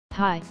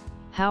Hi,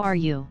 how are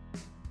you?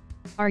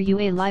 Are you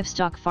a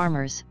livestock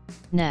farmers,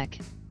 NEC?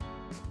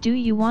 Do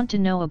you want to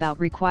know about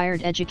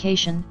required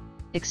education,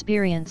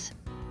 experience,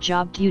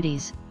 job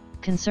duties,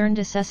 concerned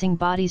assessing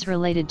bodies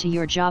related to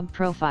your job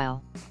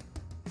profile?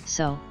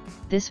 So,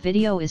 this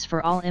video is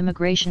for all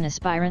immigration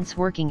aspirants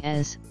working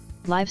as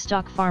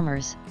livestock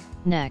farmers,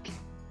 NEC.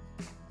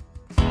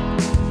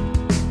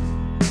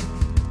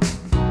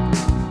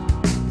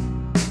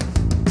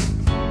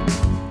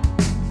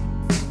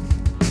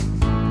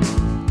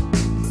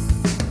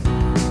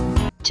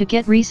 To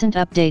get recent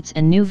updates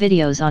and new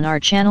videos on our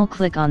channel,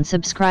 click on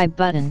subscribe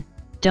button.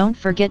 Don't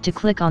forget to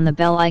click on the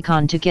bell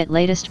icon to get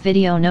latest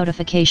video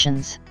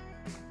notifications.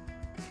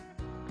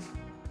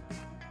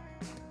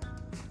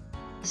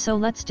 So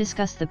let's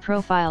discuss the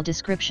profile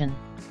description.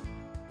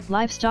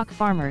 Livestock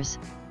farmers,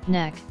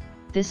 NEC.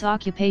 This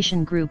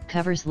occupation group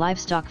covers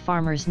livestock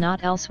farmers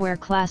not elsewhere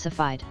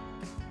classified.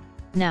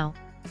 Now,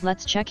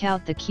 let's check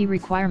out the key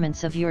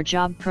requirements of your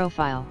job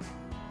profile.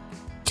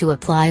 To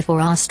apply for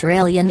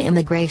Australian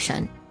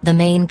immigration, the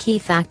main key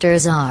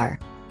factors are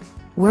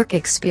work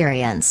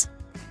experience,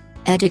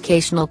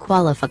 educational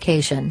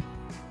qualification,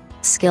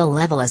 skill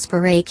level as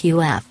per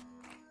AQF,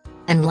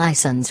 and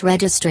license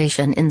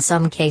registration in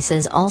some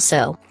cases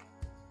also.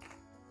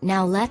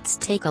 Now let's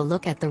take a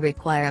look at the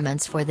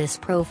requirements for this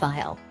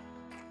profile.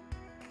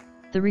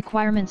 The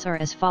requirements are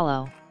as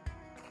follow.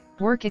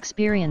 Work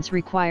experience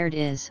required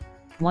is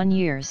 1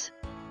 year.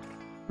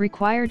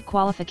 Required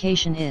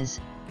qualification is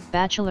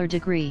bachelor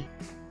degree.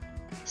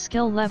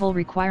 Skill level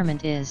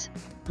requirement is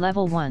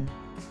level 1.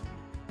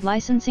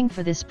 Licensing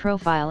for this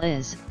profile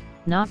is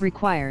not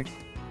required.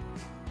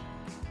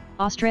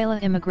 Australia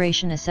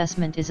Immigration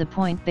Assessment is a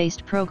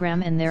point-based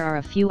program, and there are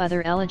a few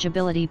other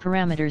eligibility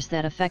parameters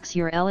that affects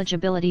your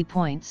eligibility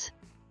points.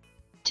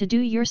 To do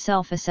your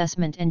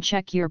self-assessment and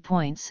check your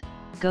points,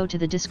 go to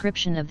the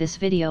description of this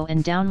video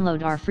and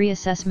download our free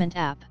assessment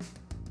app.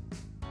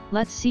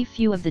 Let's see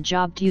few of the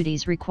job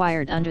duties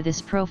required under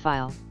this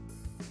profile.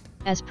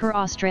 As per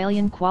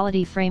Australian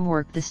Quality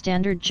Framework, the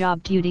standard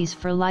job duties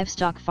for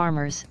livestock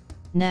farmers,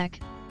 NEC,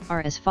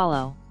 are as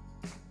follow.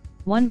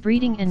 1.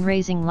 Breeding and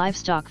raising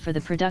livestock for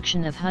the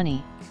production of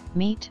honey,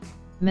 meat,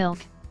 milk,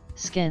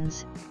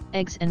 skins,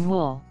 eggs and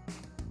wool.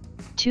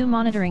 2.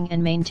 Monitoring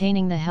and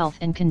maintaining the health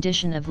and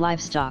condition of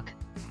livestock.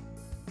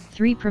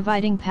 3.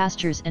 Providing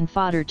pastures and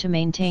fodder to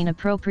maintain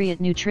appropriate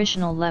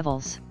nutritional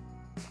levels.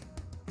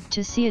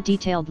 To see a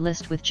detailed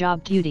list with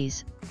job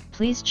duties,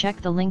 please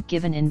check the link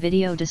given in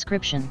video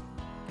description.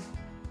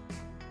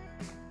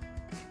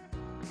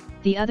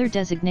 The other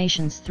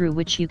designations through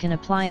which you can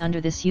apply under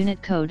this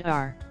unit code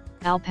are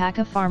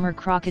alpaca farmer,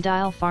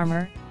 crocodile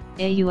farmer,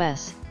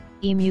 AUS,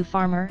 emu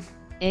farmer,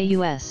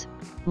 AUS,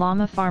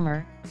 llama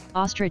farmer,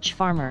 ostrich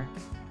farmer.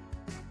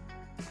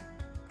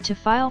 To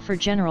file for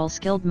general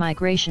skilled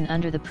migration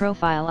under the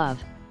profile of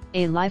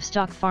a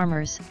livestock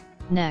farmers,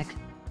 NEC,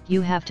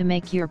 you have to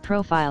make your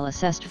profile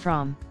assessed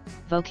from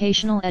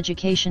Vocational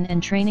Education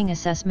and Training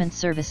Assessment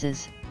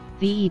Services,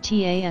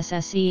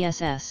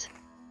 VETASSESS.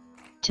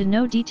 To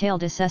know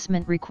detailed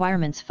assessment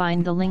requirements,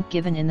 find the link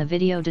given in the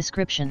video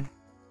description.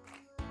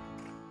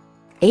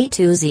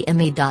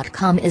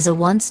 A2ZIMMI.com is a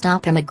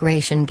one-stop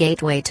immigration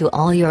gateway to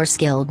all your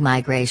skilled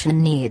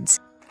migration needs.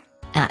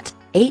 At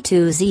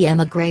A2Z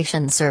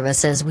Immigration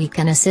Services we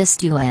can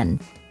assist you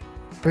in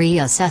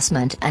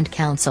pre-assessment and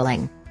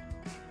counseling,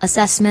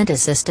 assessment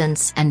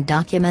assistance and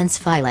documents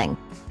filing,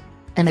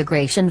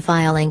 immigration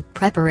filing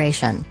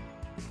preparation,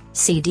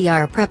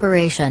 CDR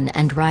preparation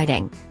and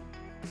writing,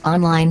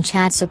 online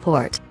chat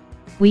support.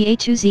 We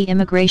A2Z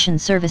Immigration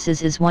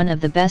Services is one of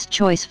the best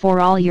choice for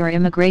all your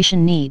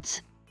immigration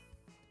needs.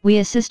 We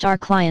assist our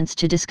clients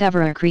to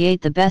discover or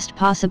create the best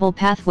possible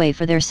pathway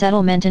for their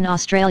settlement in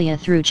Australia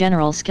through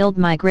general skilled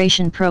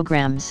migration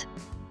programs.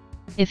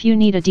 If you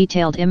need a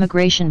detailed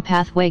immigration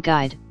pathway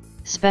guide,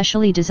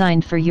 specially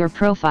designed for your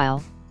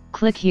profile,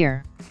 click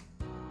here.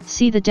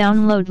 See the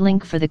download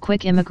link for the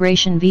quick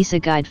immigration visa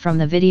guide from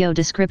the video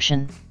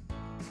description.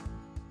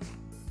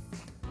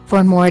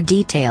 For more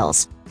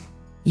details,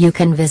 you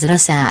can visit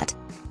us at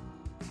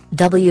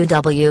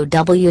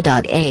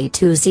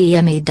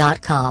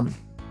www.a2zimmi.com.